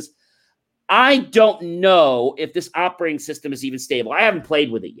 Marcus, is I don't know if this operating system is even stable. I haven't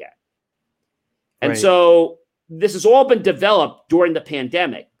played with it yet. And so this has all been developed during the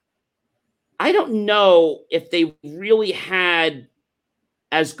pandemic. I don't know if they really had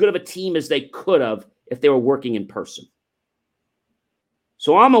as good of a team as they could have if they were working in person.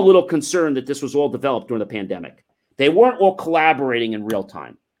 So I'm a little concerned that this was all developed during the pandemic. They weren't all collaborating in real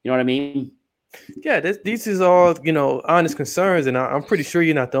time. You know what I mean? Yeah, these is all, honest concerns, and I'm pretty sure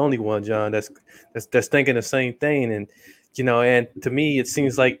you're not the only one, John, that's thinking the same thing. And and to me, it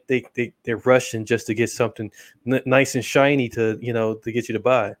seems like they're rushing just to get something nice and shiny to get you to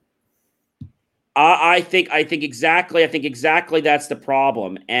buy. I think exactly that's the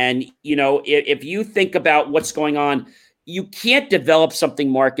problem. And if you think about what's going on, you can't develop something,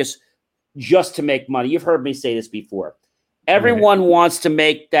 Marcus, just to make money. You've heard me say this before. Everyone wants to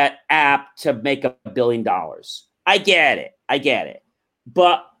make that app to make $1 billion. I get it.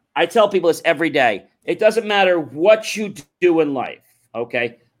 But I tell people this every day. It doesn't matter what you do in life,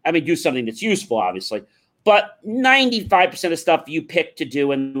 okay? I mean, do something that's useful, obviously. But 95% of the stuff you pick to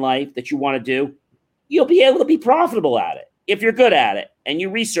do in life that you want to do, you'll be able to be profitable at it if you're good at it and you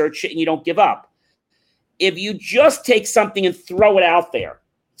research it and you don't give up. If you just take something and throw it out there,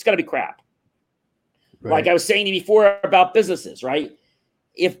 it's going to be crap. Right. Like I was saying to you before about businesses, right?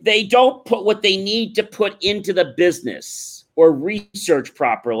 If they don't put what they need to put into the business or research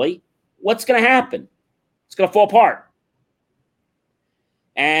properly, what's going to happen? It's going to fall apart.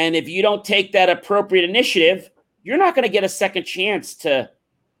 And if you don't take that appropriate initiative, you're not going to get a second chance to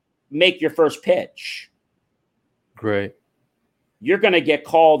make your first pitch. Great. You're going to get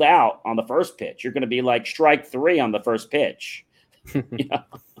called out on the first pitch. You're going to be like strike 3 on the first pitch. And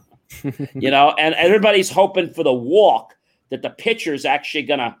everybody's hoping for the walk, that the pitcher's actually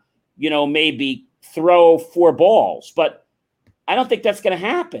going to, maybe throw 4 balls. But I don't think that's going to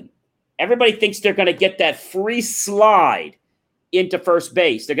happen. Everybody thinks they're going to get that free slide into first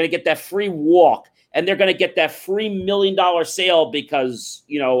base. They're going to get that free walk, and they're going to get that free $1 million sale because,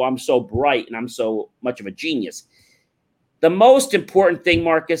 I'm so bright and I'm so much of a genius. The most important thing,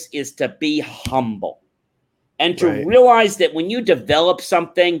 Marcus, is to be humble and to realize that when you develop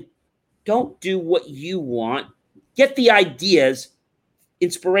something, don't do what you want. Get the ideas,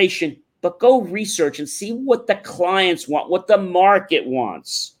 inspiration, but go research and see what the clients want, what the market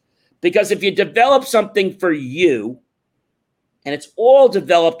wants. Because if you develop something for you and it's all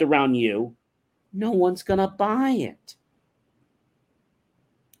developed around you, no one's going to buy it.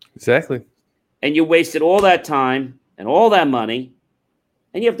 Exactly. And you wasted all that time and all that money,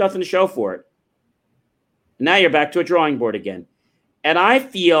 and you have nothing to show for it. And now you're back to a drawing board again. And I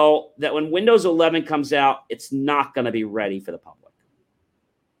feel that when Windows 11 comes out, it's not going to be ready for the public.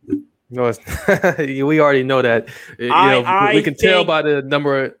 No, we already know that. We can tell by the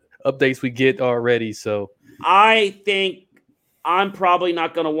number of updates we get already. So I think I'm probably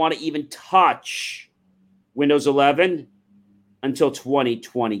not going to want to even touch Windows 11 until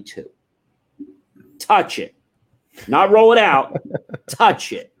 2022. Touch it. Not roll it out.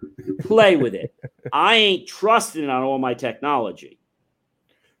 Touch it. Play with it. I ain't trusting on all my technology.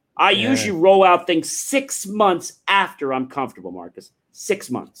 I usually roll out things 6 months after I'm comfortable, Marcus. 6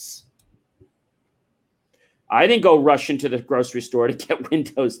 months. I didn't go rush into the grocery store to get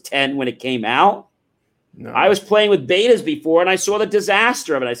Windows 10 when it came out. No. I was playing with betas before, and I saw the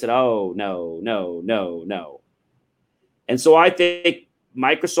disaster of it. I said, oh, no. And so I think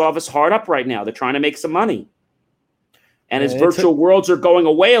Microsoft is hard up right now. They're trying to make some money. And as virtual worlds are going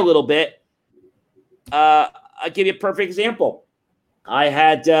away a little bit, I'll give you a perfect example. I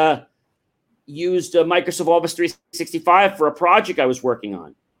had used Microsoft Office 365 for a project I was working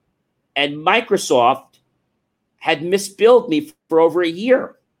on. And Microsoft had misbilled me for over a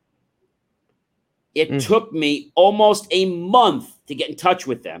year. It took me almost a month to get in touch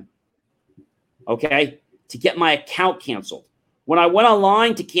with them. okay, to get my account canceled. When I went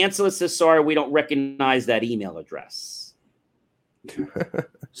online to cancel, it says, sorry, we don't recognize that email address.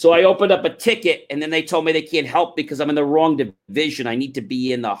 So I opened up a ticket, and then they told me they can't help because I'm in the wrong division. I need to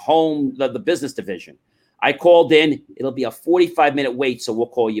be in the business division. I called in. It'll be a 45-minute wait, so we'll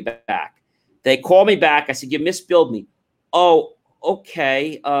call you back. They called me back. I said, you misbilled me. Oh,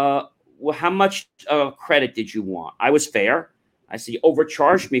 okay. Well, how much credit did you want? I was fair. I said, you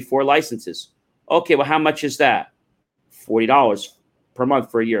overcharged me 4 licenses. Okay, well, how much is that? $40 per month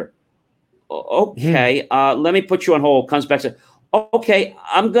for a year. Okay, let me put you on hold. Comes back to, okay,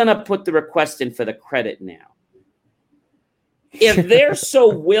 I'm going to put the request in for the credit now. If they're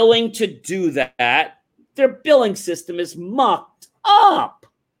so willing to do that, their billing system is mucked up.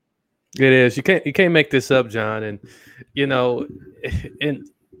 It is. You can't make this up, John. And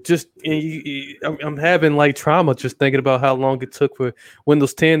I'm having like trauma just thinking about how long it took for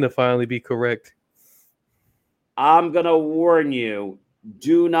Windows 10 to finally be correct. I'm gonna warn you: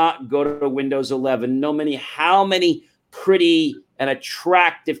 do not go to Windows 11. No matter how many pretty and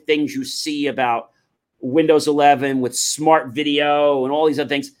attractive things you see about Windows 11 with smart video and all these other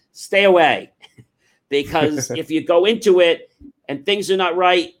things, stay away. Because if you go into it and things are not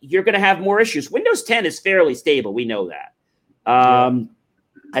right, you're going to have more issues. Windows 10 is fairly stable. We know that.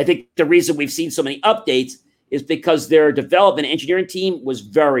 I think the reason we've seen so many updates is because their development engineering team was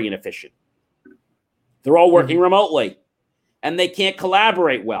very inefficient. They're all working remotely, and they can't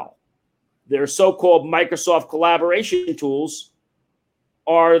collaborate well. Their so-called Microsoft collaboration tools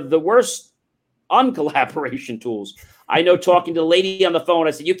are the worst uncollaboration tools. I know, talking to the lady on the phone,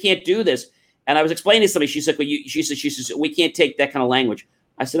 I said, you can't do this. And I was explaining to somebody, she said, she says, we can't take that kind of language.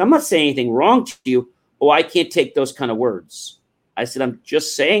 I said, I'm not saying anything wrong to you. Oh, I can't take those kind of words. I said, I'm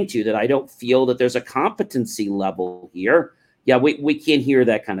just saying to you that I don't feel that there's a competency level here. Yeah, we can't hear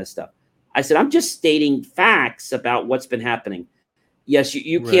that kind of stuff. I said, I'm just stating facts about what's been happening. Yes,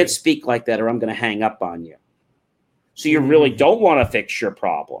 you can't speak like that or I'm going to hang up on you. So you really don't want to fix your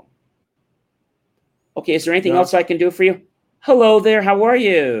problem. Okay, is there anything else I can do for you? Hello there, how are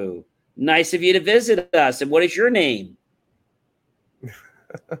you? Nice of you to visit us. And what is your name?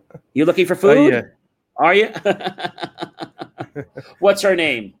 You looking for food? Yeah. Are you? What's her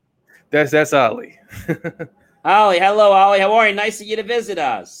name? That's Ollie. Ollie, hello, Ollie. How are you? Nice of you to visit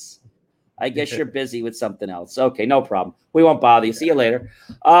us. I guess you're busy with something else. Okay, no problem. We won't bother you. See you later.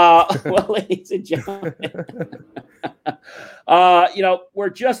 Well, ladies and gentlemen, we're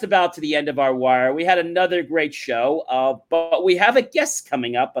just about to the end of our wire. We had another great show, but we have a guest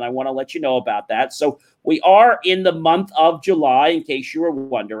coming up, and I want to let you know about that. So we are in the month of July, in case you were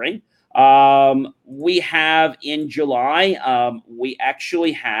wondering. We have in July, we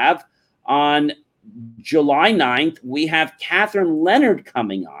actually have on July 9th, we have Catherine Leonard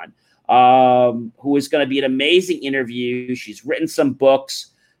coming on. Who is going to be an amazing interview. She's written some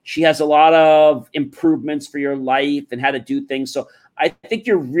books. She has a lot of improvements for your life and how to do things. So I think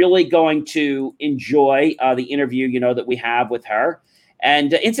you're really going to enjoy the interview, that we have with her.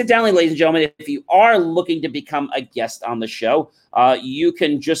 And incidentally, ladies and gentlemen, if you are looking to become a guest on the show, you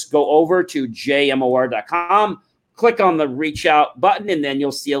can just go over to jmor.com, click on the reach out button, and then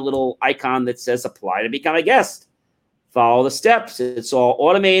you'll see a little icon that says apply to become a guest. Follow the steps. It's all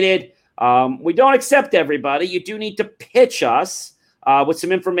automated. We don't accept everybody. You do need to pitch us with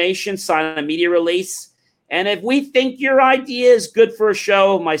some information, sign a media release. And if we think your idea is good for a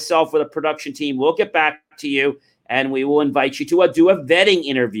show, myself with a production team, we'll get back to you and we will invite you to do a vetting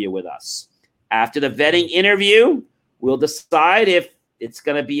interview with us. After the vetting interview, we'll decide if it's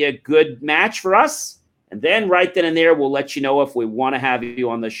going to be a good match for us. And then right then and there, we'll let you know if we want to have you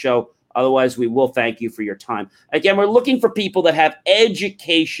on the show. Otherwise, we will thank you for your time. Again, we're looking for people that have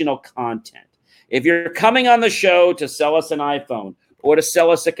educational content. If you're coming on the show to sell us an iPhone or to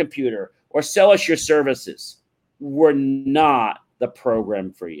sell us a computer or sell us your services, we're not the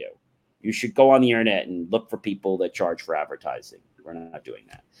program for you. You should go on the internet and look for people that charge for advertising. We're not doing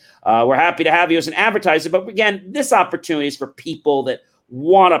that. We're happy to have you as an advertiser. But again, this opportunity is for people that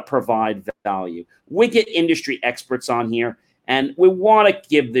want to provide value. We get industry experts on here. And we want to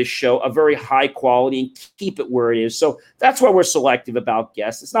give this show a very high quality and keep it where it is. So that's why we're selective about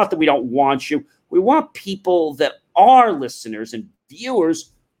guests. It's not that we don't want you. We want people that our listeners and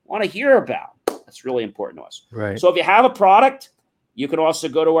viewers want to hear about. That's really important to us. Right. So if you have a product, you can also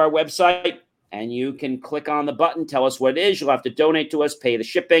go to our website and you can click on the button, tell us what it is. You'll have to donate to us, pay the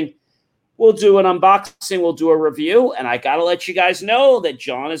shipping. We'll do an unboxing. We'll do a review. And I got to let you guys know that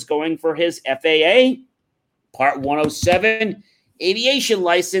John is going for his FAA Part 107 aviation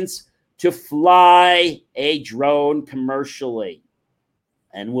license to fly a drone commercially.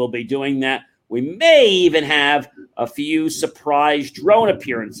 And we'll be doing that We may even have a few surprise drone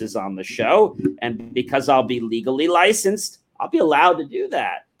appearances on the show. And because I'll be legally licensed, I'll be allowed to do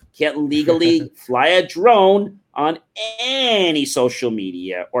that. Can't legally fly a drone on any social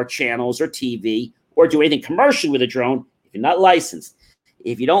media or channels or TV or do anything commercially with a drone if you're not licensed.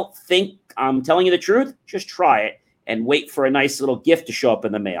 If you don't think I'm telling you the truth, just try it and wait for a nice little gift to show up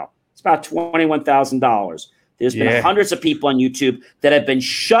in the mail. It's about $21,000. There's been hundreds of people on YouTube that have been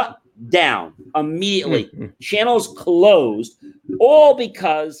shut down immediately. Channels closed, all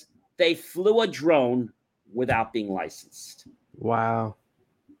because they flew a drone without being licensed. Wow.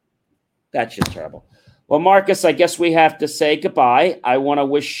 That's just terrible. Well, Marcus, I guess we have to say goodbye. I want to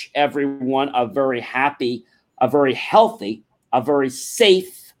wish everyone a very happy, a very healthy, a very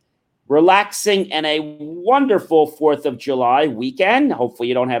safe, relaxing, and a wonderful 4th of July weekend. Hopefully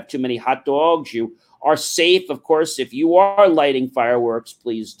you don't have too many hot dogs. You are safe. Of course, if you are lighting fireworks,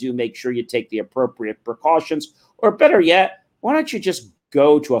 please do make sure you take the appropriate precautions. Or better yet, why don't you just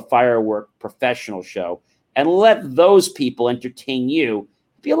go to a firework professional show and let those people entertain you?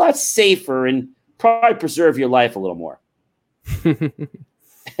 Be a lot safer and probably preserve your life a little more.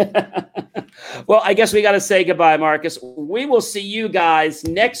 Well, I guess we got to say goodbye, Marcus. We will see you guys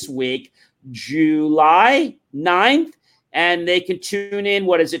next week, July 9th. And they can tune in,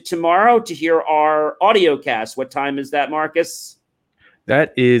 what is it, tomorrow to hear our audio cast. What time is that, Marcus?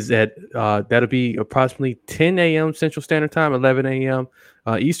 That is that'll be approximately 10 a.m. Central Standard Time, 11 a.m.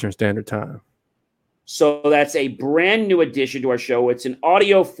 Eastern Standard Time. So that's a brand new addition to our show. It's an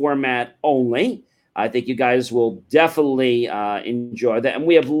audio format only. I think you guys will definitely enjoy that. And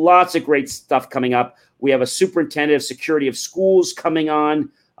we have lots of great stuff coming up. We have a superintendent of security of schools coming on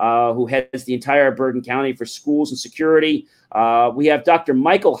who heads the entire Bergen County for schools and security. We have Dr.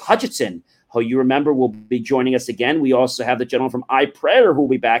 Michael Hutchinson, who you remember will be joining us again. We also have the gentleman from iPredator who will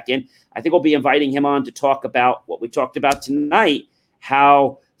be back in. I think we'll be inviting him on to talk about what we talked about tonight,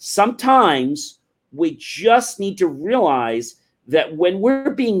 how sometimes we just need to realize that when we're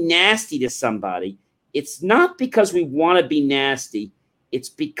being nasty to somebody, it's not because we want to be nasty. It's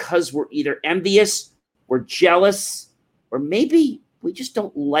because we're either envious, we're jealous, or maybe we just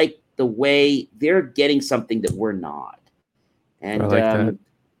don't like the way they're getting something that we're not. And like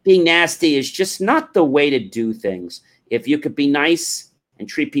being nasty is just not the way to do things. If you could be nice and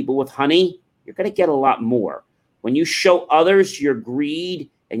treat people with honey, you're going to get a lot more. When you show others your greed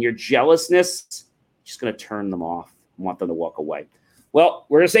and your jealousness, just going to turn them off and want them to walk away. Well,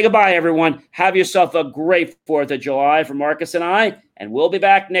 we're going to say goodbye, everyone. Have yourself a great 4th of July from Marcus and I, and we'll be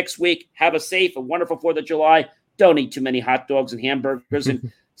back next week. Have a safe and wonderful 4th of July. Don't eat too many hot dogs and hamburgers,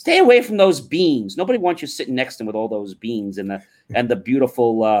 and stay away from those beans. Nobody wants you sitting next to them with all those beans and the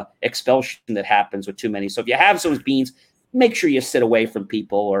beautiful expulsion that happens with too many. So if you have those beans, make sure you sit away from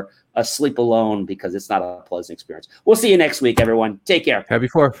people or sleep alone because it's not a pleasant experience. We'll see you next week, everyone. Take care. Happy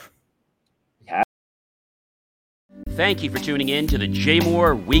 4th. Thank you for tuning in to the Jay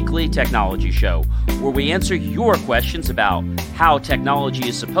Moore Weekly Technology Show, where we answer your questions about how technology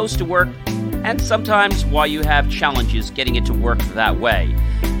is supposed to work and sometimes why you have challenges getting it to work that way.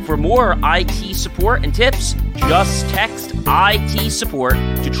 For more IT support and tips, just text IT support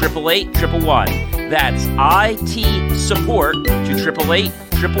to 888-111. That's IT support to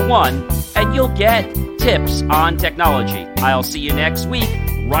 888-111, and you'll get tips on technology. I'll see you next week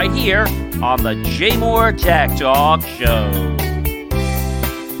right here on the Jay Moore Tech Talk Show.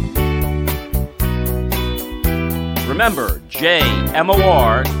 Remember,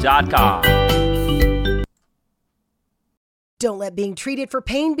 JMOR.com. Don't let being treated for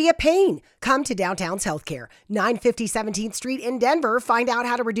pain be a pain. Come to Downtown's Healthcare, 950 17th Street in Denver. Find out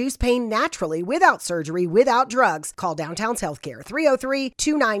how to reduce pain naturally, without surgery, without drugs. Call Downtown's Healthcare,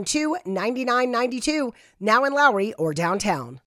 303-292-9992, now in Lowry or downtown.